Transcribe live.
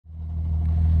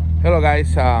Hello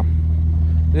guys,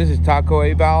 this is Taco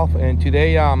A Valve, and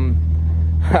today I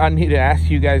need to ask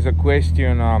you guys a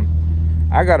question.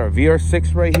 I got a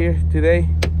vr6 right here today.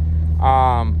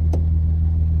 I'm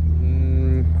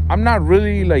not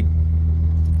really like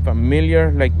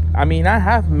familiar, like I mean I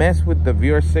have messed with the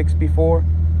vr6 before,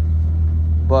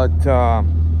 but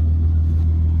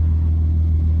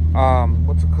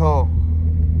what's it called,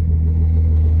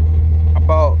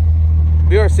 about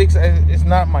vr6 is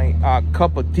not my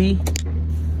cup of tea.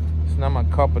 It's not my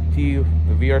cup of tea,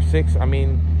 the vr6. I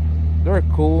mean, they're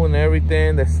cool and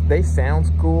everything, they sounds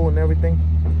cool and everything,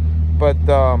 but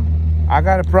I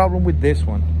got a problem with this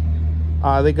one.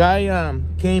 The guy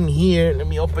came here, let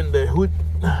me open the hood.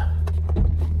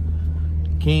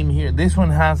 Came here, this one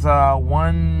has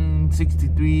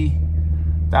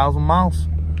 163,000 miles,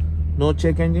 no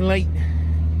check engine light,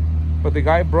 but the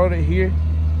guy brought it here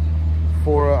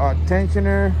for a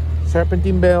tensioner,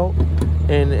 serpentine belt,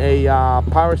 and a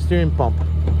power steering pump.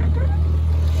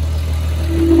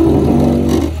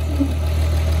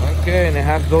 Okay, and it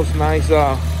has those nice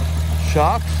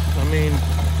shocks. I mean,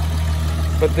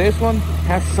 but this one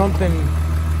has something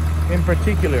in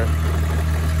particular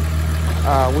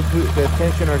with the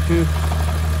tensioner too,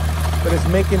 but it's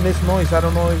making this noise. I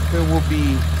don't know if it will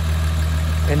be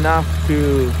enough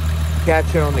to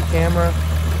catch it on the camera,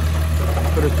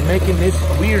 but it's making this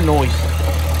weird noise,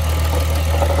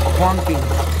 clunking,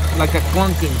 like a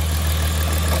clunking.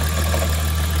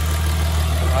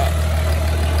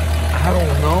 I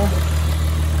don't know.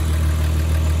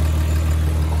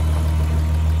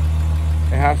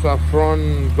 It has a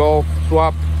front Golf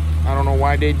swap. I don't know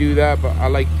why they do that, but I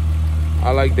like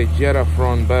the Jetta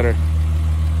front better.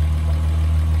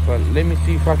 But let me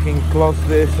see if I can close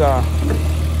this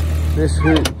this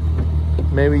hood.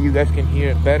 Maybe you guys can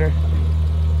hear it better.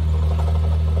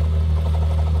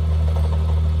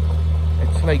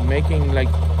 Like making like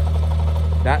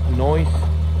that noise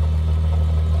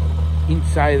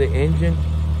inside the engine.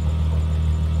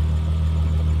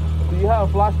 Do you have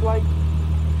a flashlight?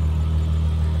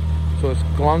 So it's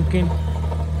clunking,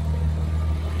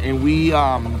 and we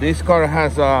this car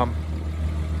has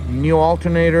new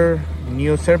alternator,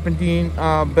 new serpentine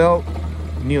belt,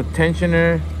 new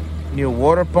tensioner, new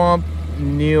water pump,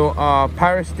 new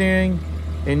power steering,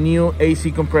 and new AC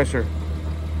compressor.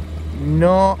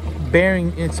 No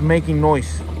bearing, it's making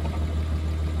noise.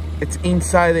 It's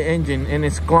inside the engine and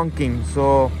it's clunking.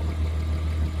 So,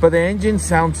 but the engine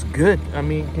sounds good. I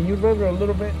mean, can you rev it a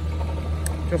little bit?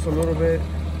 Just a little bit.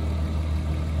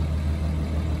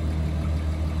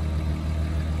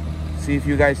 See if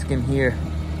you guys can hear.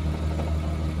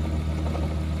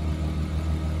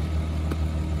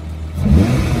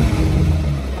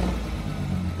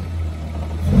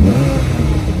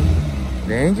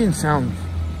 The engine sounds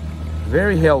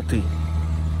very healthy.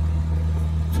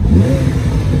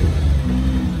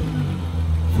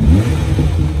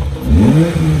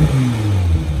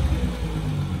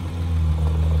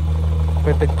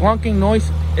 But the clunking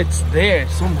noise, it's there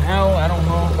somehow, I don't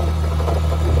know.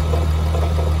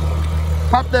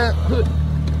 Pop the hood.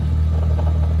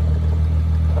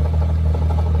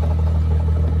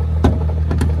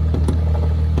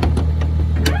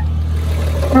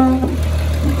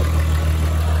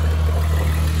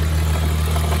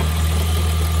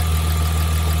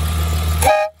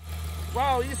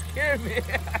 Wow, you scared me.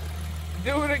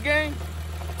 Do it again.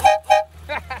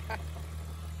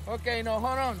 Okay, no,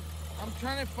 hold on. I'm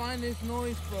trying to find this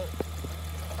noise, but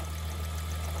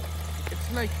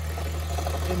it's like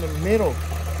in the middle.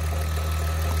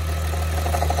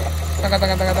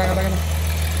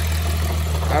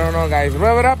 I don't know, guys.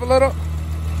 Rev it up a little.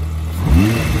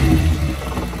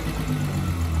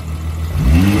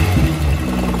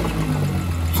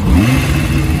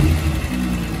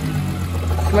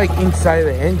 It's like inside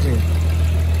the engine.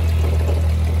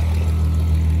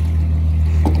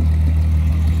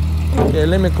 Okay,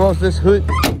 let me close this hood.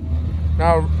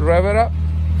 Now rev it up.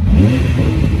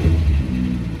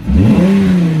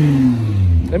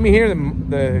 Let me hear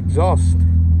the exhaust.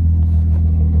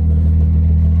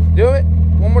 Do it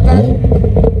one more time.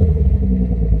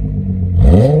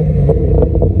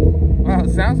 Wow, it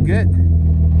sounds good.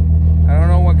 I don't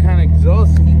know what kind of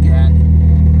exhaust he got.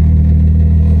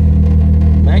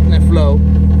 Magnaflow.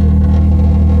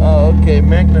 Oh, okay,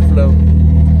 Magnaflow.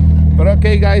 But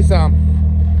okay, guys,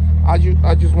 I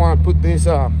just want to put this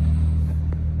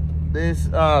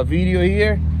video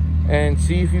here and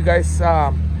see if you guys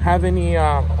have any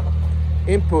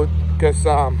input, because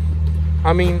I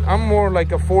mean, I'm more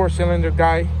like a 4-cylinder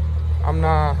guy. I'm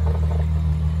not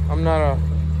a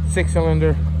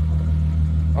 6-cylinder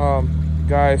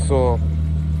guy, so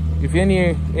if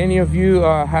any of you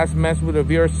has messed with a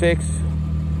vr6,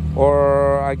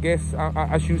 or I guess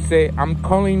I should say, I'm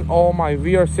calling all my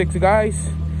vr6 guys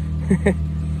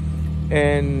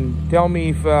and tell me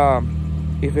if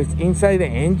it's inside the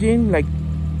engine. Like,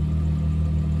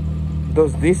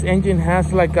 does this engine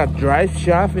has like a drive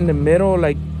shaft in the middle,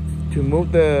 like to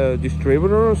move the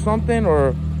distributor or something?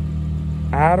 Or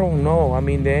I don't know. I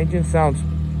mean, the engine sounds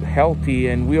healthy,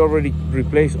 and we already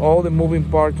replaced all the moving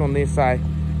parts on this side,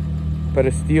 but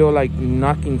it's still like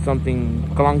knocking something,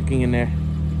 clunking in there.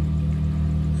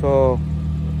 So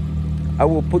I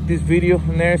will put this video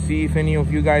in there, see if any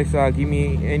of you guys give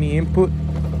me any input.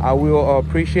 I will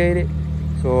appreciate it.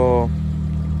 So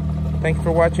thanks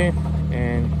for watching,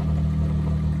 and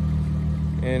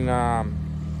I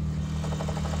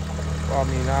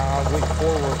mean, I'll wait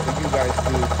forward for you guys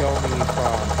to tell me if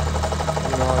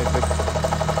you know, if it's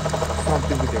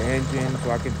something with the engine,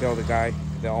 so I can tell the guy,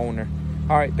 the owner.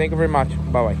 All right, thank you very much.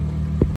 Bye bye.